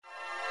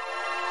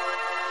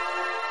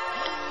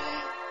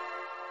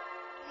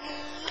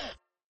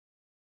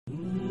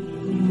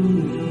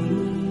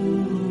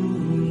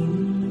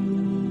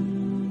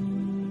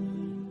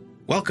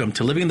welcome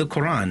to Living the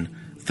Quran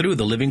through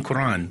the Living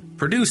Quran,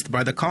 produced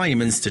by the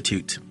Qayyim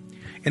Institute.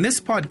 In this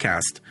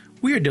podcast,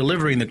 we are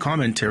delivering the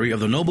commentary of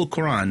the Noble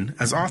Quran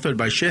as authored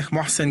by Sheikh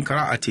Mohsen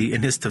Qaraati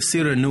in his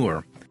Tafsir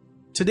an-Nur.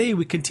 Today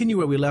we continue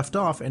where we left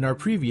off in our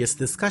previous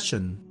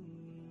discussion.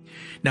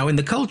 Now, in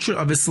the culture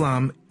of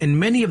Islam, in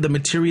many of the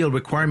material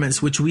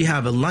requirements which we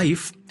have in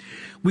life,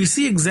 we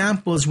see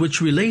examples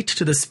which relate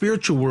to the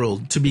spiritual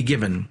world to be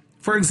given.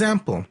 For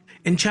example,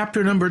 in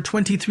chapter number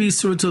 23,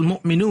 Surah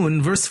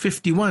Al-Mu'minun, verse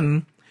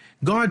 51,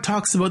 God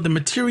talks about the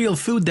material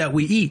food that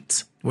we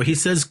eat, where He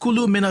says,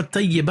 "Kulu min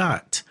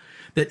at-tayyibat,"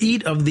 that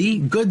eat of the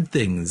good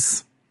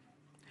things.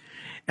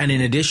 And in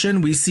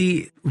addition, we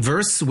see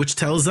verse which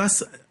tells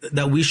us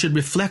that we should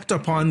reflect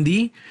upon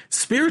the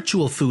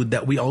spiritual food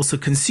that we also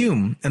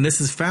consume. And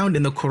this is found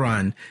in the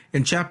Quran,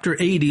 in chapter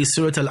 80,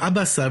 Surah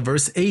Al-Abasa,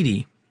 verse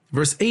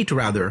 8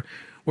 rather,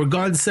 where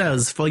God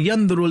says,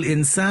 فَيَنْظُرُ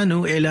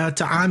الْإِنسَانُ إِلَىٰ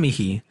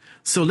تَعَامِهِ.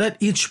 So let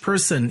each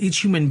person,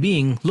 each human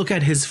being, look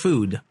at his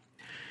food.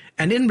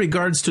 And in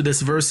regards to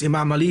this verse,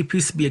 Imam Ali,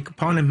 peace be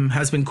upon him,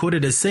 has been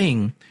quoted as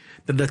saying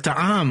that the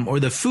ta'am, or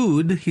the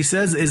food, he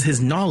says, is his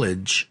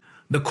knowledge.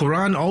 The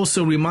Quran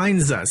also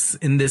reminds us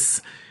in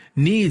this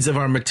needs of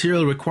our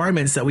material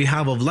requirements that we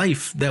have of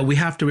life, that we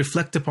have to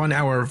reflect upon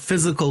our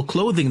physical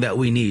clothing that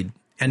we need.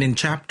 And in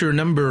chapter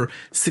number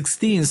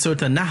 16,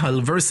 Surah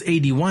An-Nahl, verse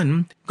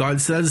 81,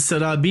 God says,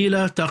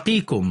 Sarabila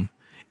taqikum.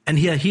 And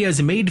He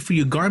has made for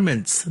you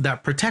garments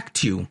that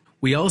protect you.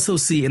 We also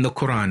see in the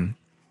Quran,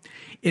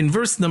 in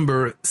verse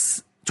number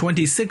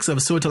 26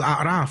 of Surah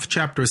Al-A'raf,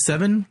 chapter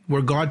 7,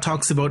 where God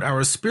talks about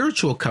our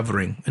spiritual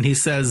covering. And He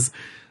says,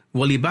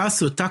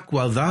 وَلِبَاسُ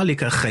تَقْوَى ذَلِكَ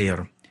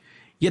خَيْرٌ.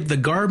 Yet the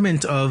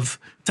garment of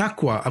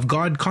taqwa, of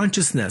God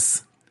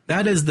consciousness,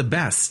 that is the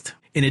best.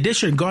 In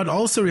addition, God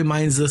also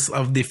reminds us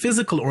of the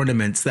physical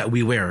ornaments that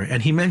we wear.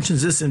 And He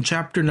mentions this in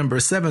chapter number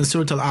 7,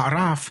 Surah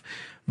Al-A'raf,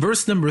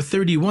 verse number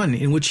 31,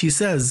 in which He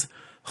says,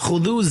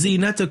 خُذُوا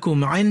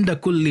زِينَتَكُمْ عِنْدَ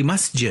كُلِّ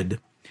مَسْجِدٍ.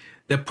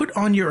 That put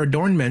on your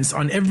adornments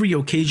on every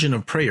occasion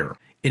of prayer.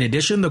 In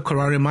addition, the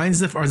Quran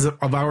reminds us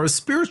of our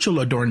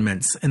spiritual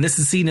adornments. And this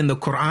is seen in the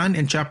Quran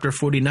in chapter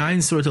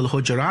 49, Surah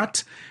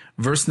Al-Hujurat,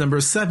 verse number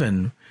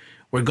 7,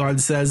 where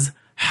God says,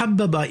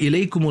 حَبَّبَ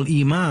إِلَيْكُمُ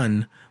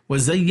الْإِيمَانِ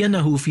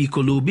وَزَيَّنَهُ فِي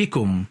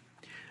قُلُوبِكُمْ.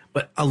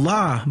 But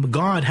Allah,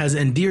 God, has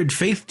endeared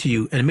faith to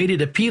you and made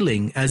it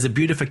appealing as a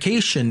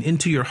beautification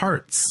into your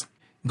hearts.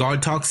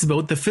 God talks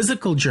about the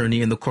physical journey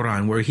in the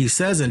Quran, where He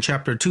says in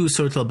chapter 2,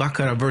 Surah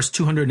Al-Baqarah, verse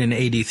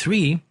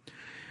 283,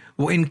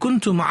 وَإِن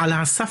كُنْتُمْ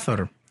عَلَى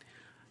سَفَرٍ.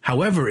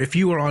 However, if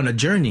you are on a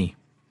journey.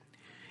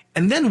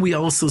 And then we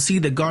also see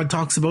that God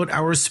talks about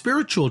our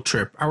spiritual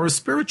trip, our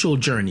spiritual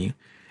journey.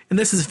 And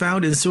this is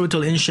found in Surah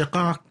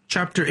Al-Inshiqaq,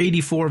 chapter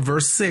 84,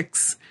 verse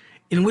 6,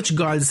 in which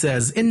God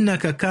says,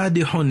 إِنَّكَ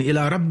كَادِحٌ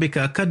إِلَىٰ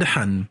رَبِّكَ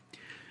كَدْحًا.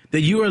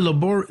 That you are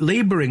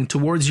laboring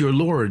towards your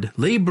Lord,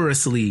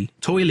 laboriously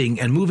toiling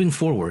and moving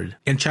forward.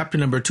 In chapter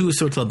number 2,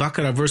 Surah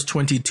Al-Baqarah, verse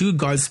 22,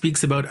 God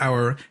speaks about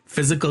our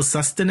physical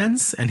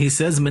sustenance, and He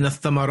says, مِنَ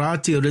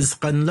الثَّمَرَاتِ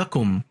رِزْقًا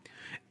لَكُمْ.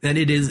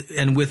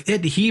 And with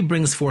it, He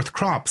brings forth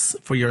crops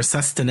for your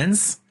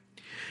sustenance.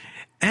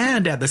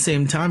 And at the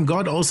same time,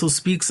 God also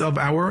speaks of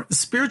our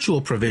spiritual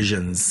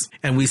provisions.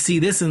 And we see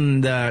this in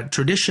the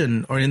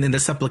tradition, or in the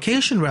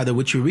supplication rather,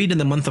 which we read in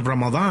the month of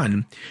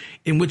Ramadan,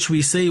 in which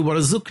we say,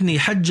 وَرَزُقْنِي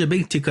حَجَّ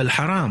بَيْتِكَ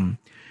الْحَرَامِ.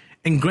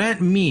 And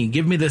grant me,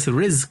 give me this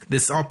rizq,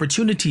 this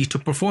opportunity to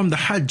perform the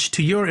Hajj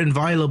to your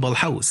inviolable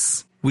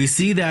house. We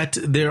see that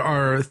there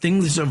are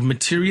things of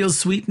material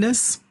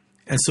sweetness.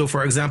 And so,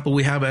 for example,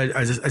 we have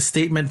a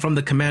statement from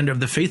the commander of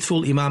the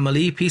faithful, Imam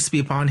Ali, peace be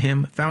upon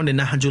him, found in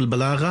Nahjul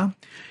Balagha,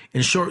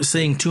 in short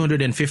saying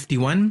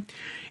 251,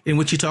 in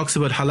which he talks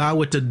about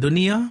halawat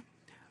ad-dunya,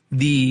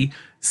 the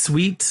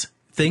sweet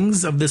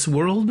things of this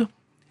world.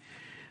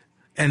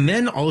 And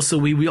then also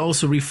he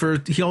also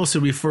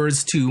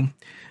refers to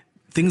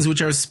things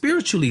which are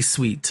spiritually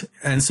sweet.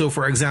 And so,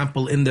 for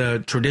example, in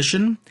the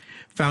tradition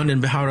found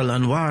in Bihar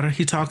al-Anwar,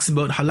 he talks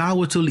about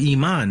halawatul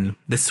iman,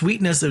 the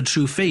sweetness of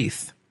true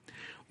faith.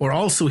 Or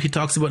also he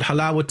talks about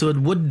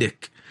halawatul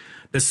wuddik,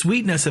 the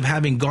sweetness of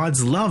having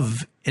God's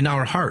love in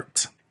our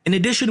heart. In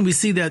addition, we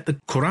see that the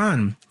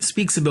Quran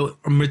speaks about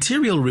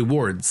material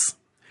rewards.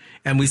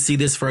 And we see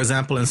this, for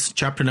example, in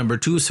chapter number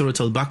 2, Surah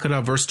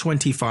Al-Baqarah, verse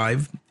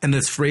 25. And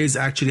this phrase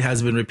actually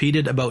has been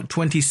repeated about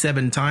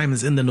 27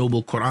 times in the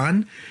Noble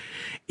Quran,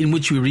 in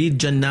which we read,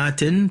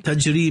 Jannatin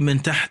tajri min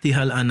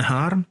tahtiha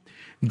al-anhar,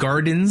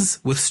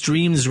 gardens with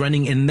streams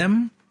running in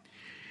them.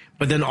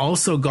 But then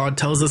also God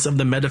tells us of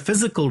the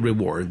metaphysical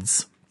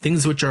rewards,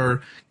 things which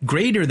are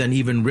greater than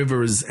even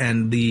rivers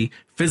and the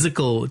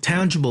physical,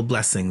 tangible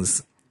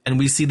blessings. And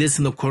we see this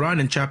in the Quran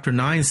in chapter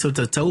 9,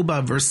 Surah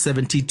Tawbah, verse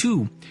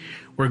 72,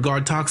 where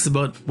God talks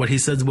about what He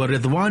says,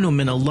 وَرِضْوَانُ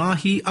مِنَ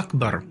اللَّهِ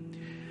أَكْبَرُ.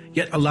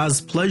 Yet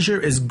Allah's pleasure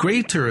is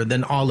greater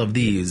than all of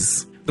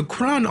these. The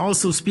Quran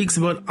also speaks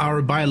about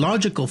our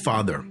biological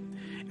father.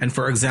 And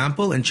for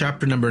example, in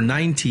chapter number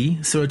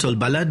 90, Surah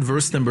Al-Balad,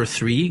 verse number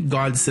 3,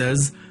 God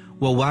says,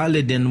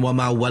 وَوَالِدٍ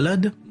وَمَا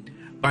وَلَدٍ.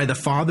 by the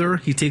Father.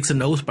 He takes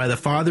an oath by the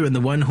Father and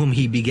the one whom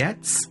he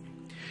begets.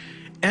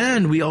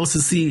 And we also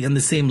see in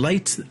the same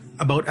light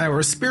about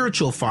our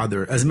spiritual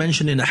father, as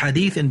mentioned in a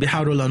hadith in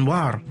Biharul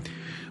Anwar,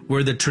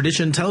 where the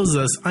tradition tells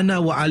us,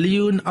 Ana wa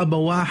Aliyun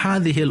abawa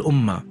hadhihi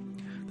al-ummah,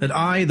 that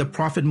I, the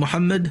Prophet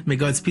Muhammad, may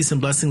God's peace and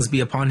blessings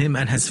be upon him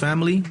and his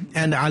family,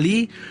 and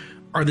Ali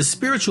are the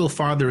spiritual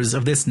fathers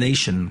of this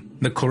nation.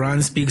 The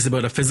Quran speaks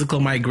about a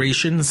physical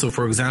migration. So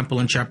for example,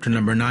 in chapter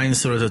number 9,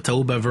 Surah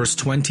At-Tawbah, verse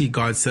 20,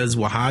 God says,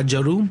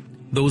 Wahajaru,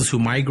 those who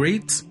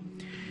migrate.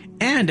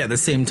 And at the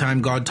same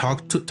time, God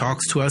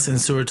talks to us in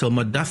Surah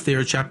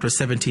Al-Muddathir, chapter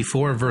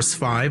 74, verse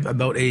 5,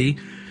 about a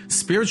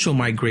spiritual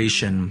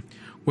migration,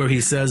 where he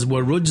says,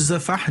 وَرُجْزَ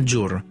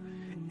فَحْجُرْ,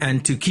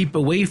 and to keep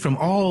away from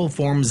all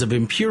forms of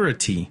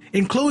impurity.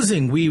 In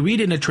closing, we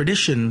read in a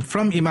tradition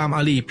from Imam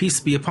Ali, peace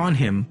be upon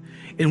him,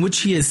 in which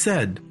he has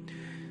said,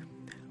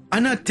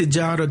 أَنَا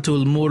التِّجَارَةُ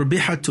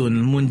الْمُرْبِحَةٌ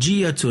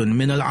مُنْجِيَةٌ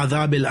مِنَ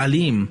الْعَذَابِ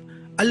الْأَلِيمِ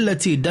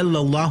التي دل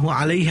الله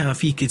عليها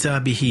في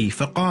كتابه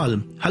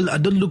فقال هل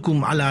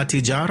أدلكم على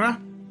تجارة.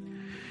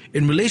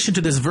 In relation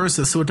to this verse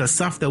of Surah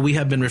As-Saf that we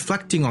have been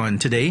reflecting on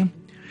today,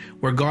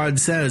 where God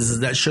says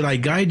that should I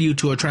guide you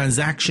to a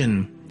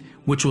transaction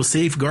which will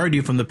safeguard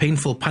you from the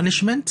painful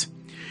punishment,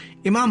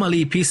 Imam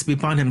Ali, peace be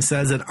upon him,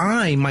 says that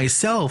I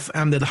myself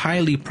am the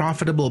highly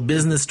profitable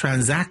business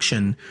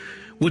transaction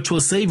which will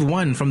save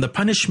one from the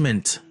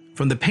punishment,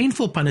 from the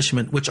painful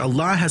punishment which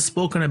Allah has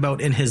spoken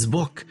about in his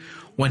book,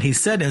 when he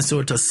said in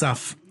Surah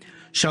As-Saf,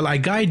 shall I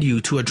guide you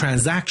to a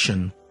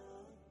transaction?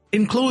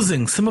 In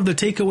closing, some of the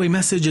takeaway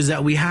messages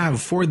that we have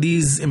for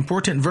these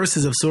important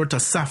verses of Surah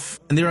As-Saf,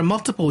 and there are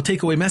multiple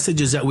takeaway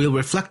messages that we'll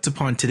reflect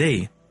upon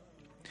today.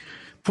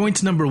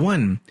 Point number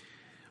 1,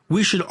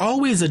 we should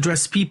always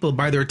address people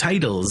by their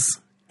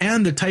titles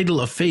and the title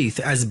of faith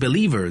as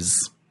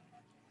believers.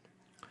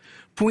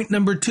 Point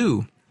number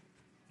 2,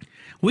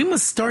 we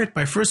must start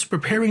by first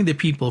preparing the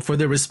people for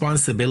their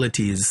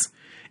responsibilities.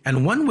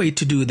 And one way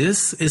to do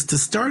this is to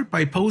start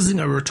by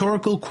posing a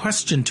rhetorical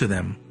question to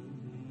them.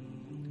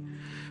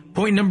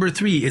 Point number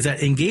 3 is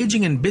that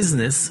engaging in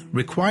business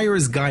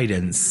requires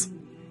guidance.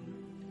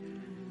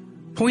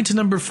 Point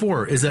number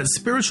 4 is that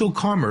spiritual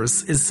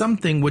commerce is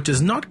something which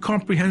is not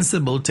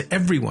comprehensible to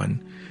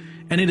everyone,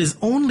 and it is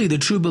only the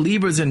true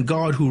believers in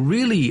God who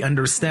really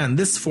understand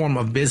this form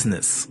of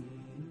business.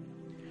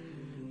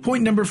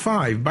 Point number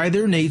 5, by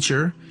their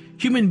nature,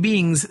 human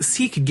beings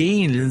seek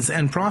gains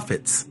and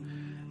profits.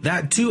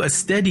 That too a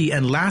steady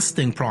and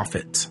lasting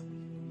profit.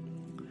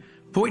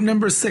 Point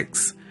number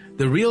 6,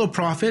 the real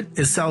profit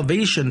is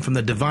salvation from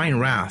the divine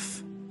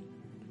wrath.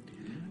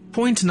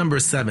 Point number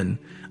 7,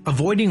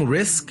 avoiding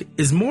risk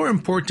is more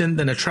important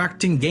than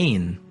attracting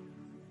gain.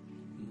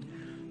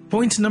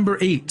 Point number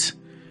 8,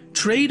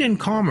 trade and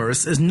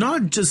commerce is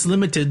not just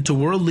limited to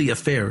worldly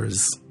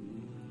affairs.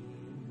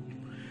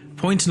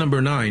 Point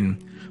number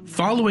 9,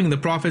 following the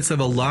prophets of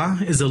Allah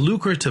is a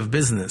lucrative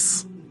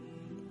business.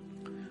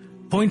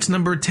 Point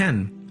number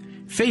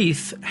 10,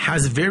 faith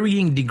has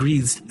varying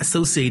degrees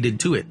associated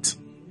to it.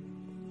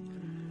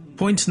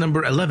 Point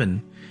number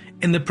 11,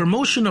 in the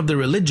promotion of the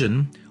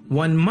religion,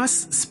 one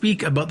must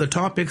speak about the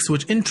topics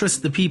which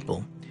interest the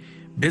people.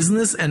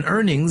 Business and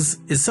earnings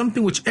is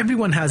something which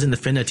everyone has an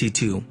affinity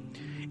to,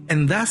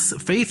 and thus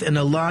faith in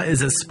Allah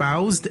is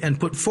espoused and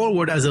put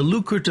forward as a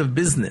lucrative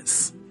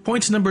business.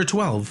 Point number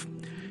 12,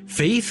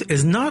 faith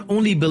is not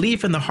only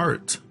belief in the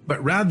heart,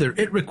 but rather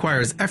it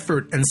requires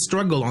effort and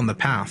struggle on the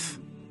path.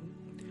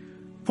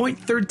 Point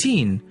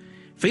 13,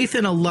 faith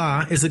in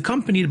Allah is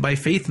accompanied by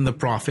faith in the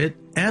Prophet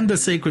and the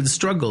sacred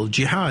struggle,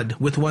 jihad,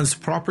 with one's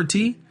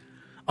property,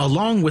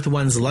 along with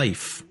one's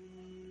life.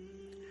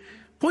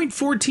 Point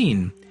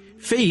 14,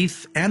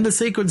 faith and the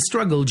sacred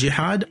struggle,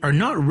 jihad, are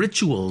not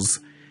rituals,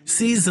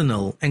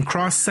 seasonal and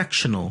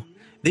cross-sectional.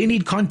 They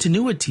need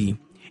continuity,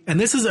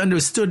 and this is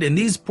understood in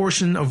these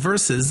portion of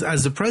verses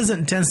as the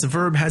present tense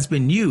verb has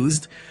been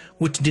used,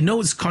 which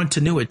denotes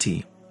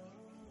continuity.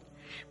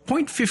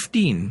 Point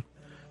 15,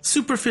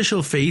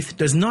 superficial faith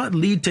does not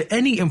lead to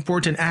any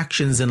important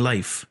actions in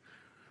life.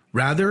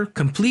 Rather,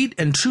 complete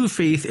and true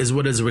faith is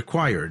what is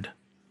required.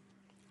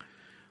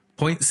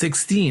 Point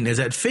 16 is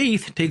that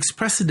faith takes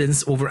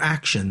precedence over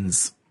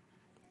actions.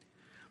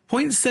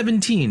 Point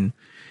 17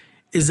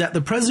 is that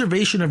the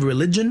preservation of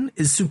religion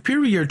is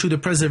superior to the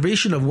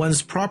preservation of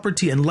one's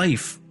property and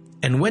life,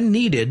 and when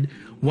needed,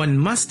 one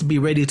must be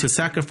ready to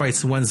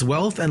sacrifice one's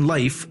wealth and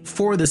life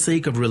for the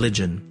sake of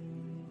religion.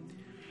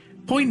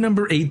 Point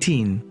number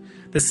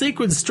 18, the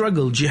sacred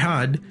struggle,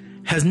 jihad,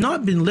 has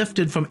not been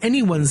lifted from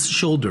anyone's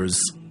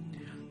shoulders.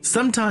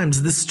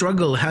 Sometimes this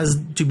struggle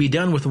has to be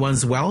done with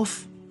one's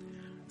wealth,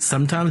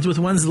 sometimes with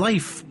one's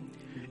life,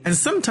 and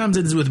sometimes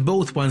it is with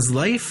both one's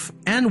life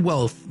and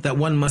wealth that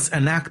one must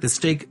enact the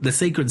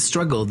sacred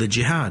struggle, the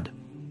jihad.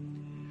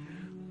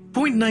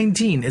 Point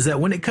 19 is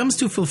that when it comes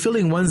to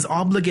fulfilling one's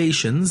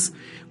obligations,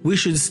 we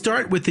should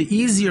start with the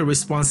easier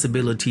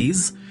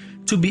responsibilities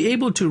to be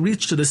able to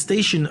reach to the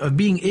station of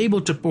being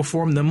able to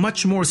perform the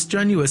much more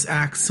strenuous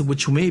acts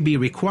which may be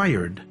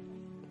required.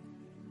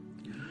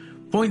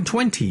 Point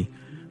 20.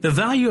 The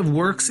value of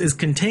works is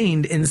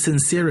contained in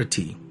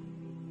sincerity.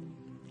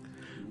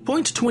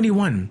 Point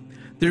 21.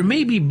 There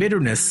may be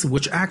bitterness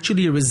which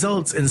actually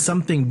results in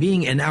something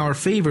being in our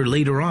favor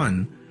later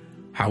on.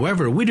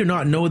 However, we do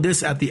not know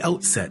this at the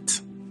outset.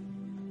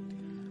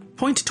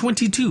 Point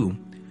 22.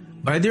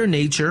 By their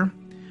nature,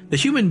 the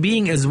human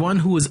being is one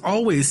who is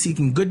always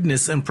seeking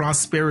goodness and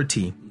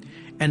prosperity,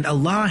 and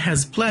Allah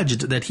has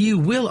pledged that He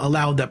will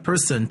allow that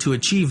person to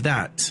achieve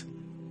that.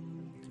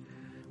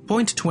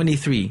 Point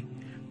 23.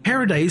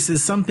 Paradise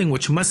is something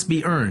which must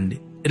be earned.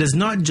 It is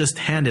not just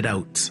handed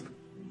out.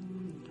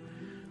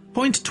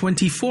 Point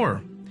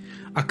 24.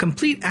 A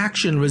complete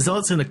action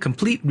results in a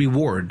complete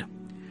reward.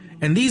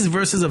 In these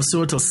verses of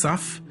Surah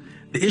Al-Saf,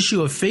 the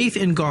issue of faith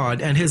in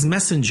God and His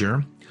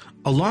Messenger,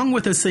 along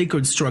with a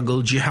sacred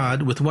struggle,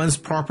 jihad, with one's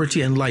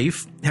property and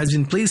life, has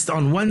been placed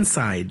on one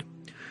side,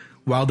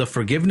 while the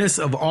forgiveness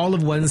of all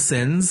of one's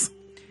sins,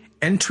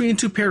 entry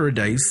into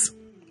paradise,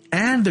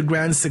 and the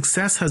grand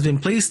success has been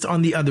placed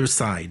on the other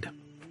side.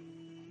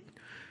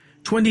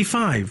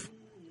 25.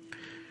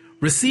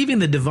 Receiving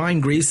the divine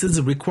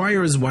graces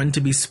requires one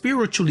to be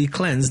spiritually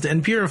cleansed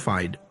and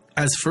purified,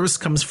 as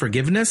first comes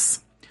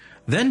forgiveness,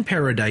 then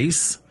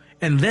paradise,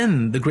 and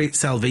then the great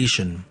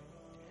salvation.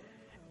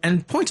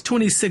 And point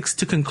 26,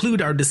 to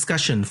conclude our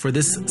discussion for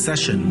this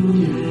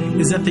session,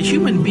 is that the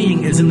human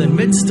being is in the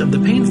midst of the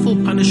painful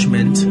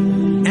punishment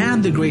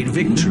and the great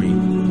victory,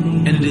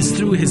 and it is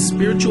through his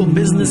spiritual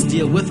business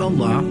deal with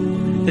Allah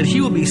that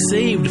he will be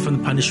saved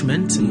from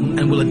punishment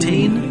and will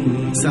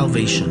attain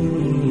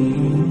salvation.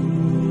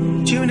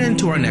 Tune in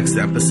to our next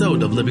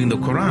episode of Living the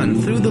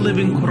Quran Through the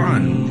Living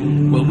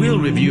Quran, where we'll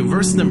review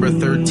verse number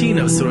 13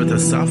 of Surah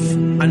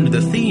Al-Saf under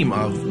the theme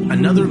of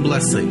Another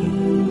Blessing.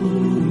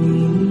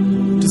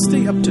 To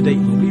stay up to date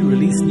when we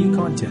release new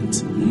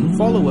content,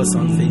 follow us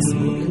on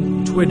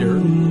Facebook, Twitter,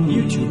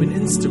 YouTube, and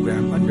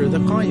Instagram under the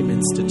Qayyim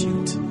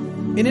Institute.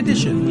 In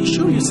addition, be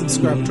sure you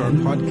subscribe to our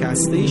podcast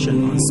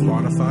station on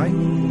Spotify,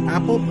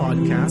 Apple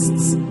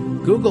Podcasts,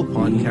 Google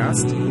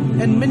Podcast,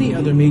 and many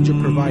other major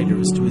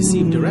providers to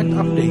receive direct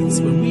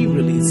updates when we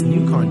release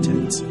new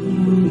content.